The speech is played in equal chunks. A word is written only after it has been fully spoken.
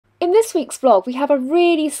In this week's vlog, we have a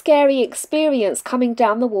really scary experience coming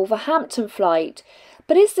down the Wolverhampton flight.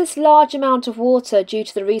 But is this large amount of water due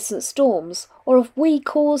to the recent storms, or have we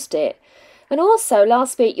caused it? And also,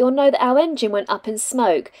 last week, you'll know that our engine went up in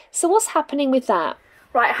smoke. So what's happening with that?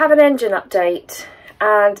 Right, I have an engine update,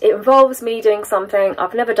 and it involves me doing something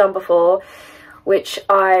I've never done before, which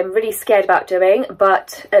I'm really scared about doing,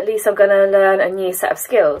 but at least I'm going to learn a new set of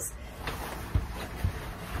skills.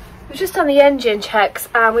 We've just done the engine checks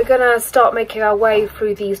and we're going to start making our way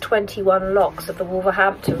through these 21 locks of the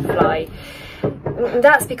Wolverhampton flight. And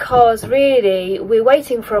that's because really we're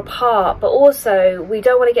waiting for a part, but also we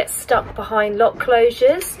don't want to get stuck behind lock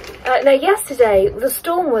closures. Now yesterday the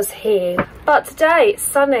storm was here, but today it's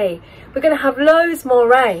sunny. We're going to have loads more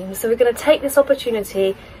rain, so we're going to take this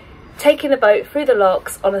opportunity, taking the boat through the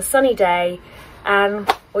locks on a sunny day, and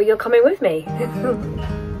well, you're coming with me.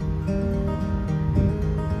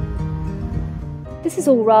 This is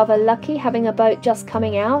all rather lucky, having a boat just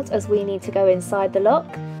coming out as we need to go inside the lock.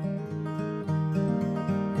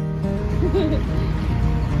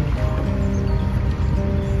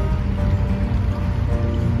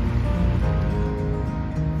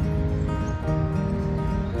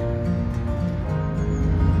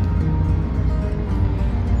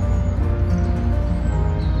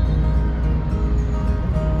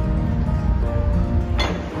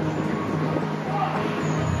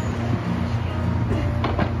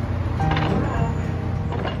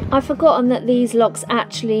 I've forgotten that these locks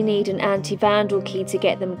actually need an anti-vandal key to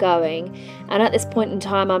get them going, and at this point in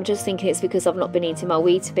time I'm just thinking it's because I've not been eating my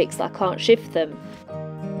Weetabix that I can't shift them.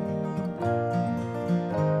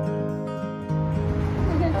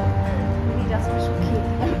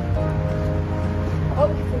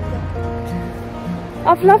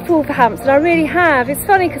 I've loved Wolverhampton, I really have. It's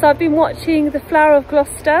funny because I've been watching the Flower of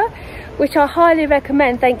Gloster, which I highly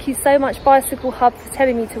recommend. Thank you so much Bicycle Hub for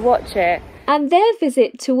telling me to watch it. And their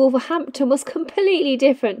visit to Wolverhampton was completely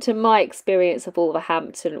different to my experience of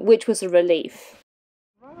Wolverhampton, which was a relief.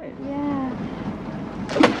 Right. Yeah.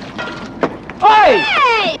 Hey!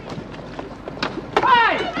 Hey!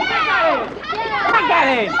 Hey! Get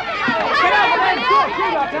in! Get over there and talk to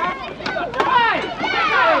that now! Hey!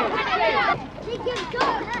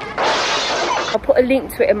 I'll put a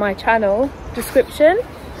link to it in my channel description.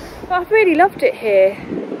 But I've really loved it here,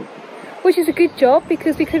 which is a good job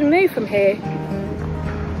because we couldn't move from here.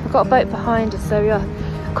 We've got a boat behind us, so we are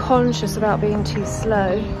conscious about being too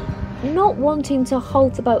slow. Not wanting to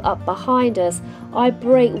hold the boat up behind us, I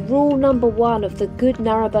break rule number 1 of the Good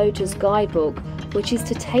Narrowboater's Guidebook, which is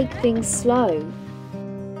to take things slow.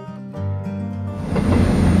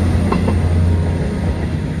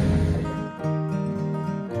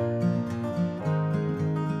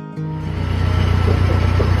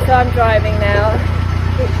 So I'm driving now.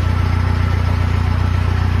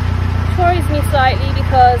 Worries me slightly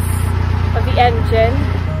because of the engine.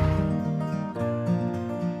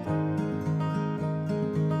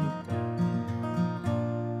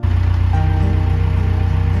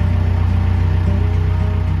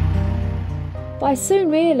 But I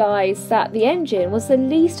soon realised that the engine was the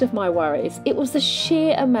least of my worries. It was the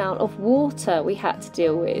sheer amount of water we had to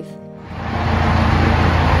deal with. Maybe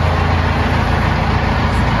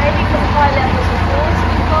because of high levels of water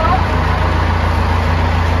involved.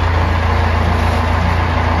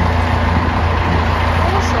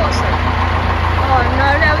 Oh no,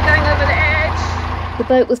 now we're going over the edge. The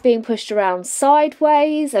boat was being pushed around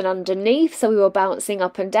sideways and underneath, so we were bouncing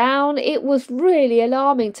up and down. It was really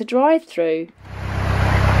alarming to drive through. Okay,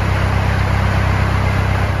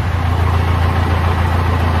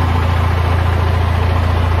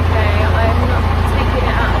 I'm not taking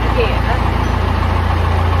it out of gear.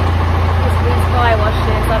 Because of these fire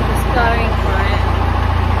washes, I'm just going for it.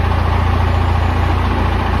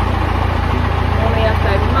 We have to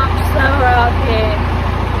go much slower out here.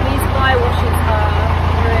 These fire washes are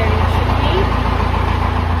really tricky,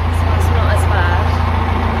 so it's not as bad.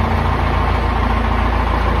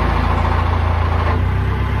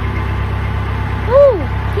 Ooh,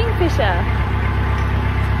 kingfisher!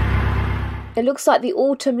 It looks like the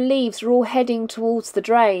autumn leaves are all heading towards the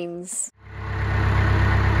drains.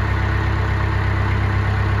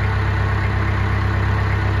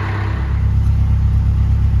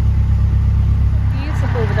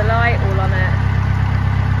 With the light all on it.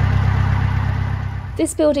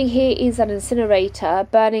 This building here is an incinerator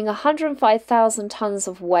burning 105,000 tonnes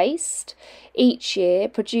of waste each year,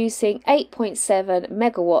 producing 8.7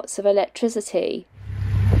 megawatts of electricity.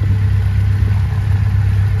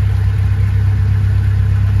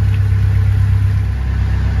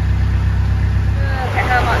 Look at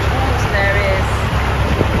how much water there is.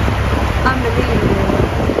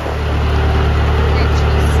 Unbelievable.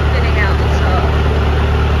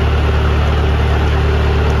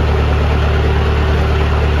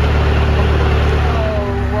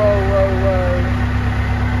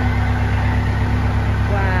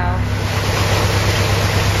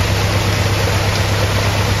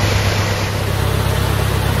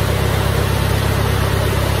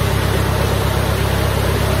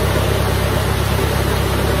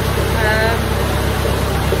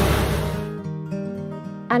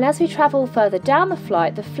 And as we travelled further down the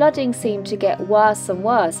flight, the flooding seemed to get worse and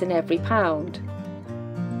worse in every pound.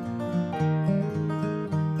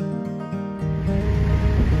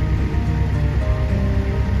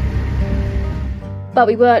 But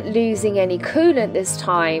we weren't losing any coolant this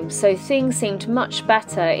time, so things seemed much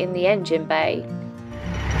better in the engine bay.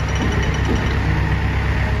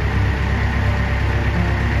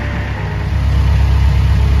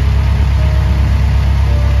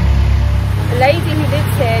 The lady who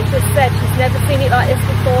lives here just said she's never seen it like this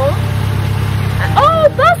before. Oh,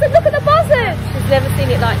 buzzard! Look at the buzzard! She's never seen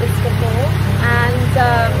it like this before, and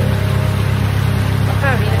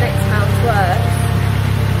apparently the next pound's worse.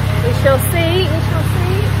 We shall see, we shall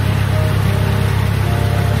see.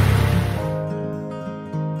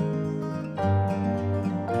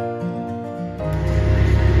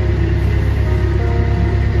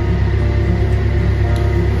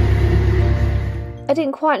 I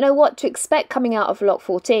didn't quite know what to expect coming out of Lock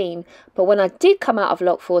 14, but when I did come out of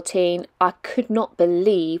Lock 14, I could not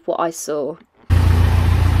believe what I saw.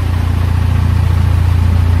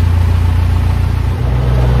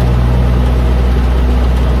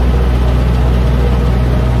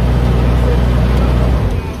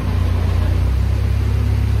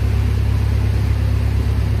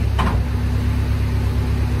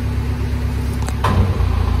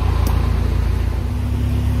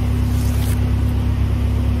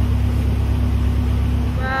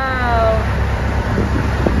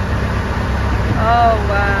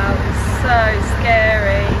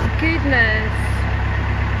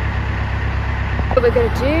 What we're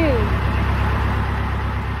going to do.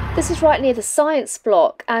 This is right near the science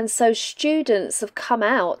block, and so students have come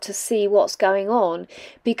out to see what's going on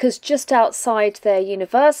because just outside their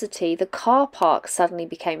university the car park suddenly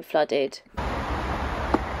became flooded.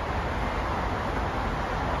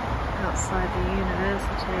 Outside the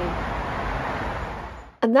university.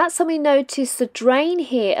 And that's when we noticed the drain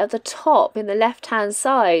here at the top in the left hand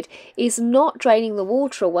side is not draining the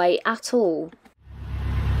water away at all.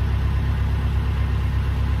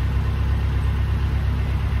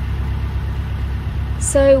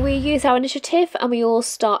 So we use our initiative and we all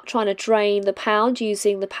start trying to drain the pound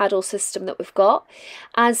using the paddle system that we've got,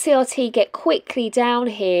 and CRT get quickly down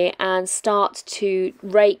here and start to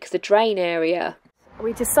rake the drain area.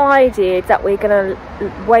 We decided that we're going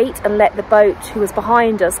to wait and let the boat who was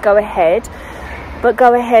behind us go ahead, but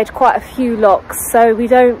go ahead quite a few locks so we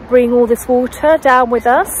don't bring all this water down with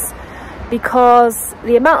us, because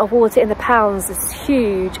the amount of water in the pounds is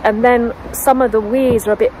huge, and then some of the weirs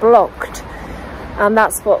are a bit blocked. And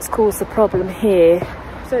that's what's caused the problem here.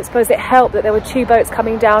 So I suppose it helped that there were two boats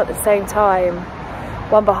coming down at the same time,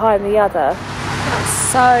 one behind the other. That's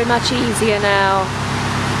so much easier now.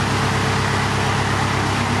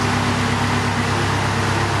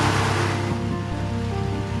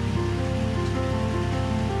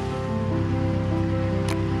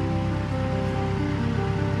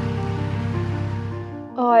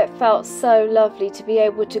 Oh, it felt so lovely to be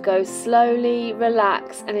able to go slowly,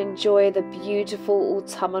 relax and enjoy the beautiful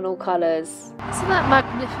autumnal colours. Isn't that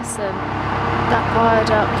magnificent? That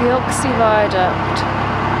viaduct, the Acoustic viaduct.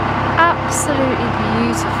 Absolutely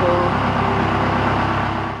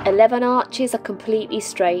beautiful. 11 arches are completely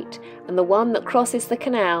straight, and the one that crosses the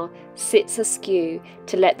canal sits askew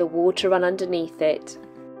to let the water run underneath it.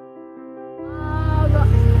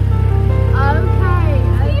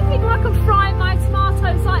 I could fry my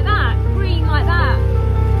tomatoes like that, green like that.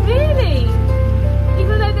 Really?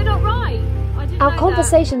 Even though they're not ripe? Our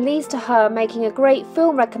conversation leads to her making a great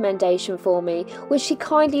film recommendation for me, which she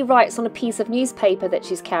kindly writes on a piece of newspaper that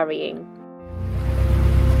she's carrying.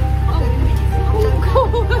 Oh,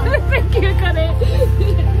 cool. Thank you, I got it.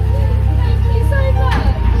 Thank you so much.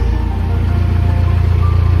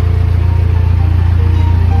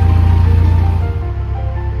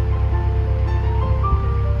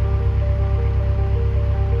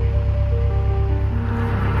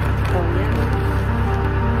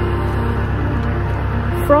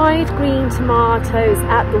 Fried green tomatoes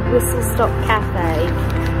at the Whistle Stop Cafe.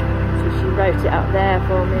 So she wrote it up there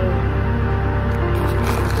for me.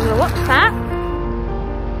 Well, what's that?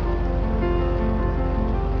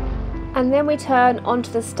 And then we turn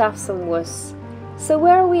onto the Staffsonwuss. So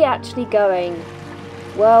where are we actually going?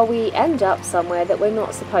 Well, we end up somewhere that we're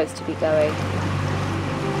not supposed to be going.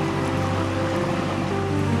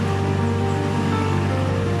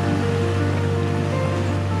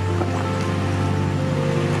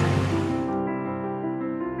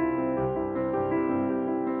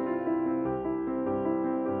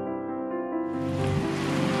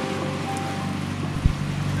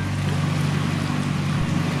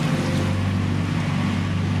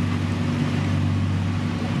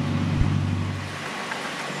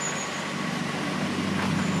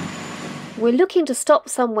 We're looking to stop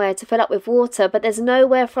somewhere to fill up with water, but there's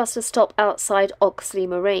nowhere for us to stop outside Oxley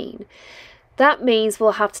Marine. That means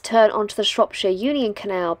we'll have to turn onto the Shropshire Union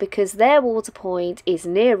Canal because their water point is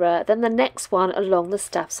nearer than the next one along the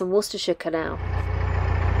Staffs and Worcestershire Canal.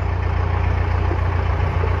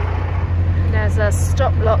 There's a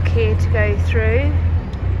stop lock here to go through.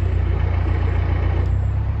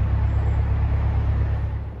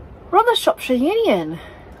 We're on the Shropshire Union.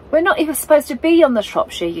 We're not even supposed to be on the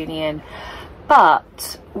Shropshire Union,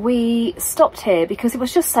 but we stopped here because it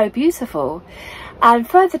was just so beautiful. And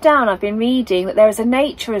further down I've been reading that there is a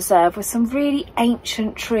nature reserve with some really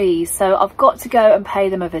ancient trees, so I've got to go and pay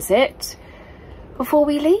them a visit before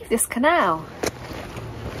we leave this canal.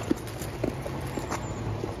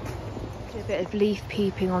 A bit of leaf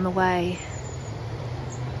peeping on the way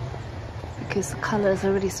because the colours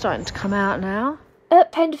are really starting to come out now.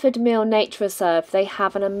 At Penford Mill Nature Reserve they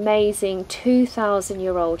have an amazing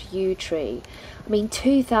 2,000-year-old yew tree. I mean,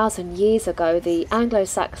 2,000 years ago the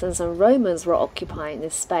Anglo-Saxons and Romans were occupying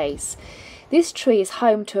this space. This tree is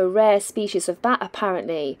home to a rare species of bat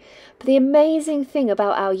apparently, but the amazing thing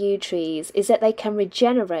about our yew trees is that they can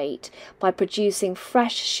regenerate by producing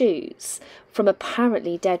fresh shoots from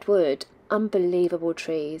apparently dead wood. Unbelievable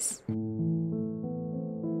trees.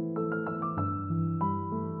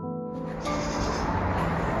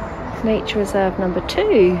 Nature Reserve number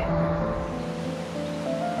 2.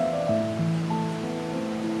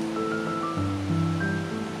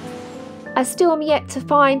 I still am yet to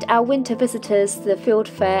find our winter visitors to the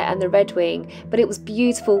Fieldfare and the Redwing, but it was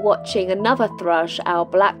beautiful watching another thrush, our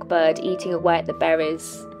blackbird, eating away at the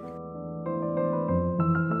berries.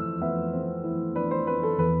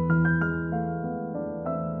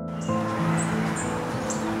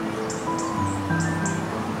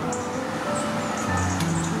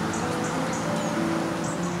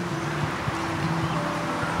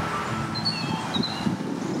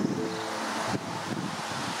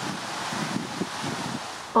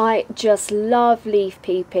 I just love leaf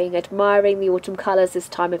peeping, admiring the autumn colours this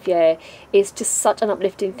time of year. It's just such an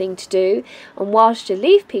uplifting thing to do, and whilst you're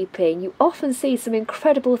leaf peeping you often see some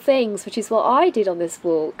incredible things, which is what I did on this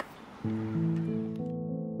walk.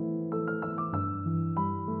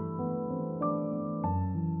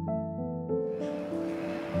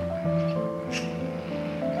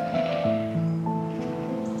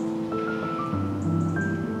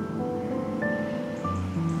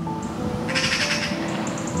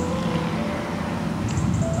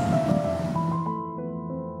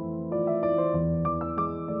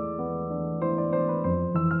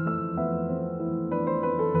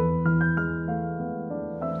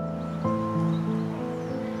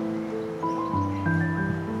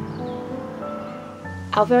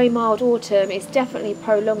 Our very mild autumn is definitely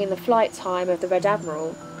prolonging the flight time of the Red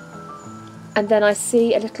Admiral. And then I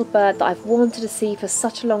see a little bird that I've wanted to see for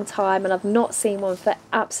such a long time, and I've not seen one for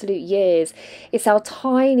absolute years. It's our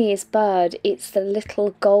tiniest bird, it's the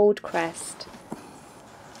little goldcrest.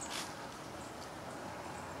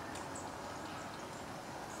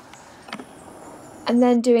 And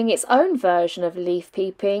then doing its own version of leaf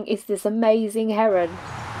peeping is this amazing heron.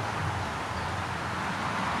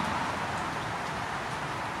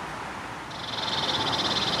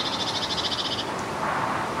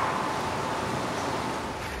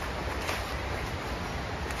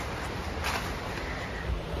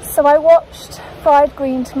 So I watched Fried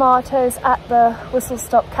Green Tomatoes at the Whistle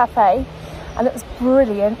Stop Cafe and it was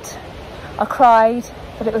brilliant. I cried,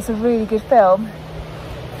 but it was a really good film.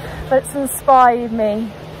 But it's inspired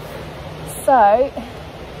me. So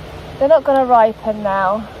they're not going to ripen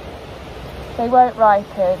now. They won't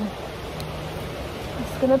ripen. I'm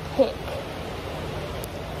just going to pick.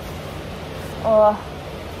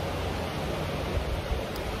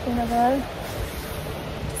 You know,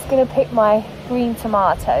 just going to pick my green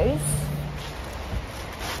tomatoes.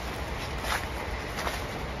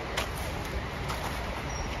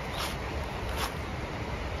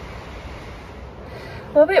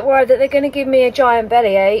 I'm a bit worried that they're going to give me a giant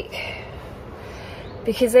bellyache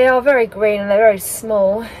because they are very green and they're very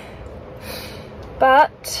small.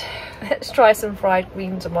 But let's try some fried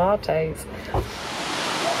green tomatoes.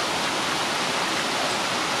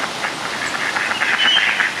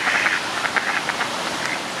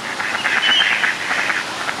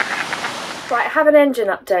 Right, I have an engine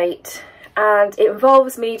update and it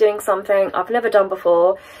involves me doing something I've never done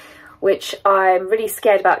before, which I'm really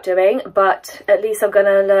scared about doing, but at least I'm going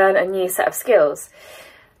to learn a new set of skills.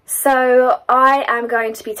 So I am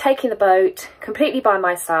going to be taking the boat completely by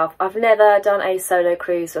myself. I've never done a solo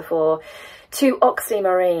cruise before, to Oxley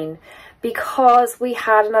Marine, because we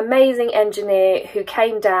had an amazing engineer who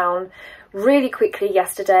came down, really quickly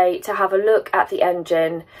yesterday to have a look at the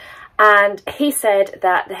engine, and he said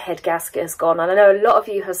that the head gasket has gone. And I know a lot of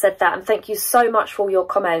you have said that, and thank you so much for your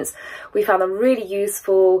comments. We found them really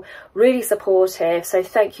useful, really supportive, so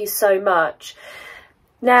thank you so much.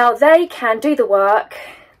 Now, they can do the work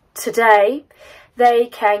today. They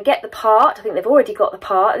can get the part. I think they've already got the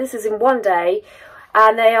part. This is in one day,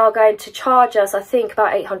 and they are going to charge us, I think,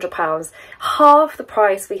 about £800, half the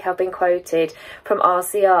price we have been quoted from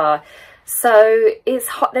RCR. So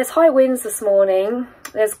there's high winds this morning.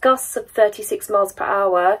 There's gusts of 36 miles per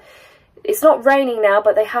hour. It's not raining now,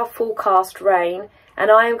 but they have forecast rain,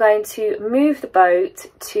 and I am going to move the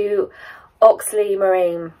boat to Oxley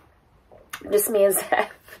Marine. Just me and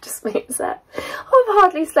Zeph. Just me and Zeph. I've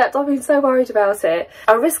hardly slept. I've been so worried about it.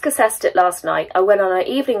 I risk assessed it last night. I went on an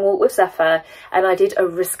evening walk with Zephyr and I did a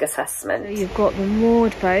risk assessment. So you've got the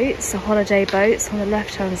moored boats, the holiday boats on the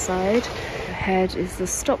left hand side. Ahead is the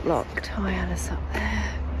stop lock. Tie Alice up there.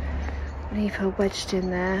 Leave her wedged in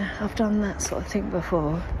there. I've done that sort of thing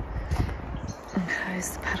before. And close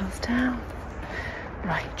the paddles down.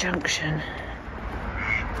 Right junction.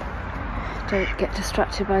 Don't get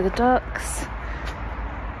distracted by the ducks,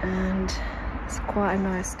 and it's quite a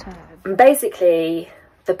nice turn. Basically,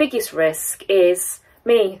 the biggest risk is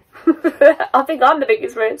me. I think I'm the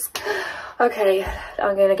biggest risk. Okay,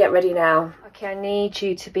 I'm gonna get ready now. Okay, I need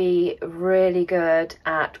you to be really good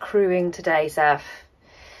at crewing today, Zeph.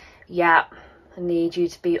 Yeah, I need you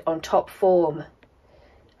to be on top form.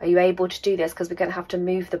 Are you able to do this? Because we're gonna have to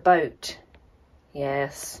move the boat.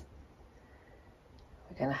 Yes.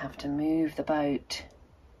 We're going to have to move the boat.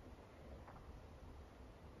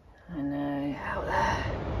 I know, out there.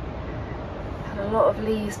 Had a lot of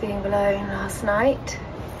leaves being blown last night.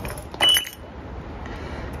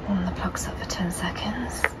 Warm the plugs up for 10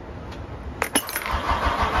 seconds.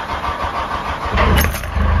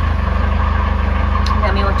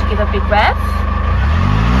 Then we want to give a big rev.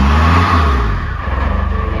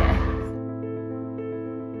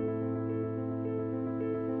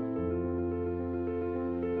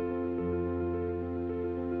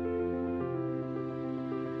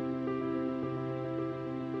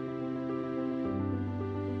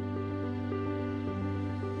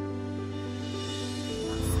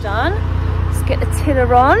 Done. Let's get the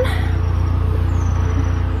tiller on.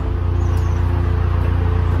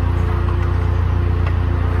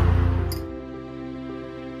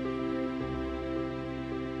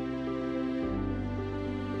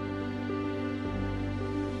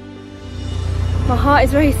 My heart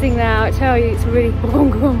is racing now, I tell you, it's really boom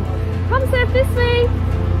boom. Come Zeph, this way.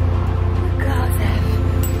 Go Zeph.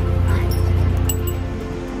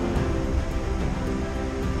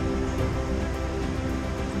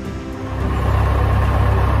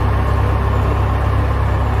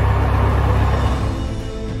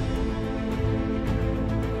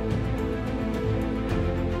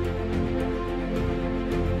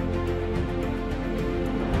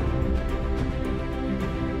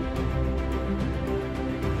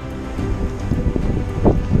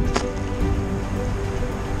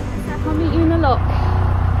 I'll meet you in the lock.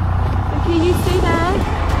 Okay, you stay there.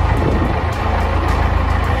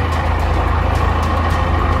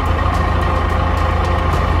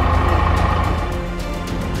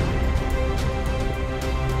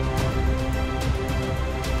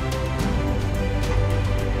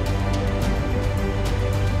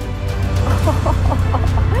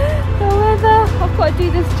 The weather, I've got to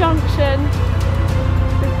do this junction.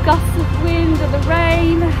 The gusts of wind and the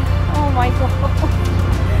rain. Oh my god.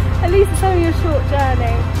 At least it's only a short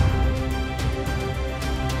journey.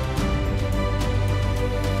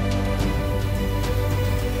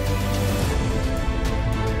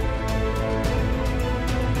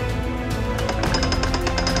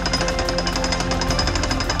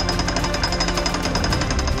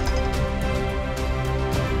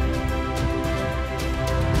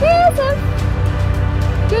 Here's him.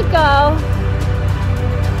 Good girl.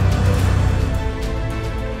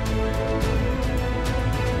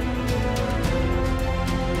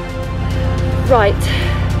 Right.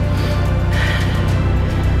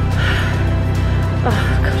 Oh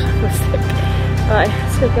god, I'm sick. Right,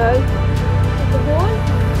 let's go. Good boy.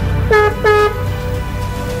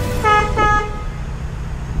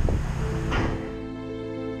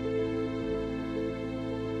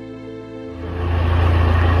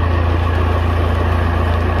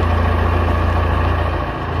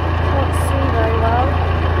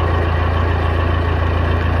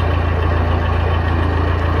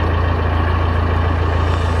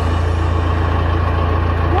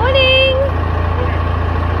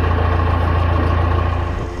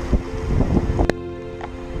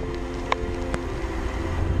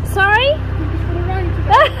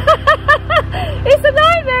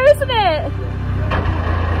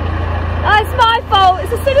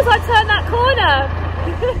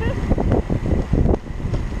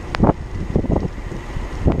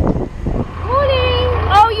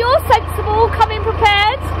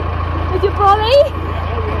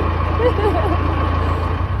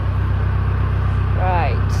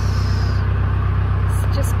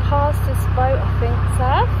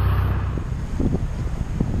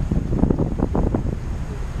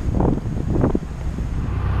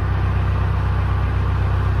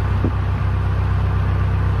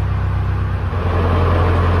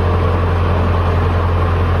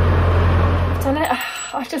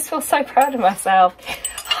 just feel so proud of myself.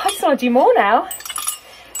 I just want to do more now.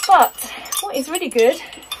 But what is really good,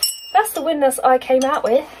 that's the windlass I came out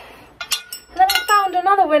with. And then I found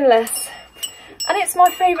another windlass. And it's my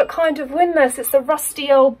favourite kind of windlass. It's the rusty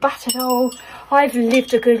old, battered old, I've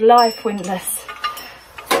lived a good life windlass.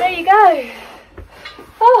 So there you go.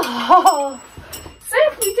 Oh,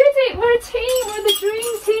 Seth, we did it. We're a team. We're the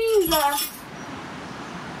dream team there.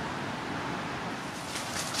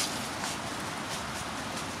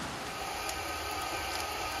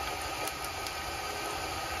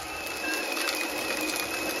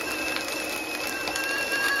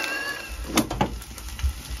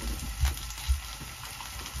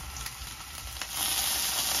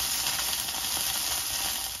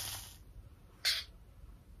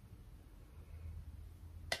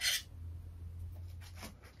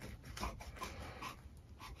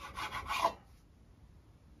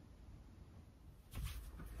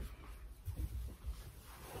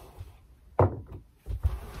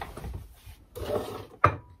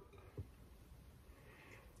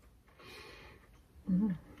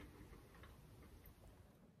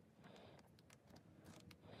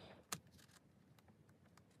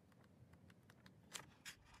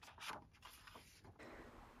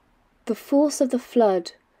 The force of the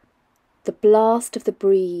flood, the blast of the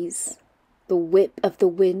breeze, the whip of the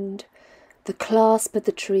wind, the clasp of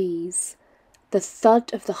the trees, the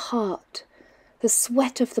thud of the heart, the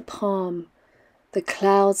sweat of the palm, the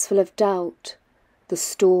clouds full of doubt, the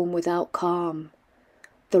storm without calm,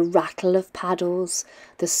 the rattle of paddles,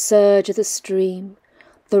 the surge of the stream,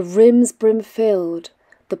 the rim's brim filled,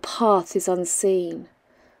 the path is unseen,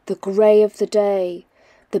 the grey of the day,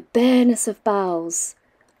 the bareness of boughs,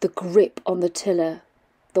 the grip on the tiller,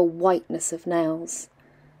 the whiteness of nails.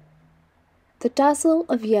 The dazzle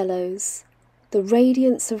of yellows, the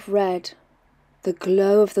radiance of red, the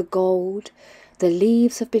glow of the gold, the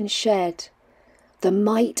leaves have been shed, the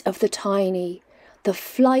might of the tiny, the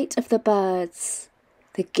flight of the birds,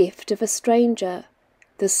 the gift of a stranger,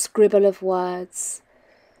 the scribble of words,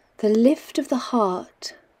 the lift of the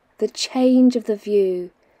heart, the change of the view,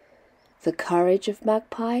 the courage of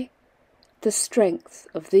magpie, the strength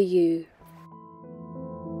of the yew.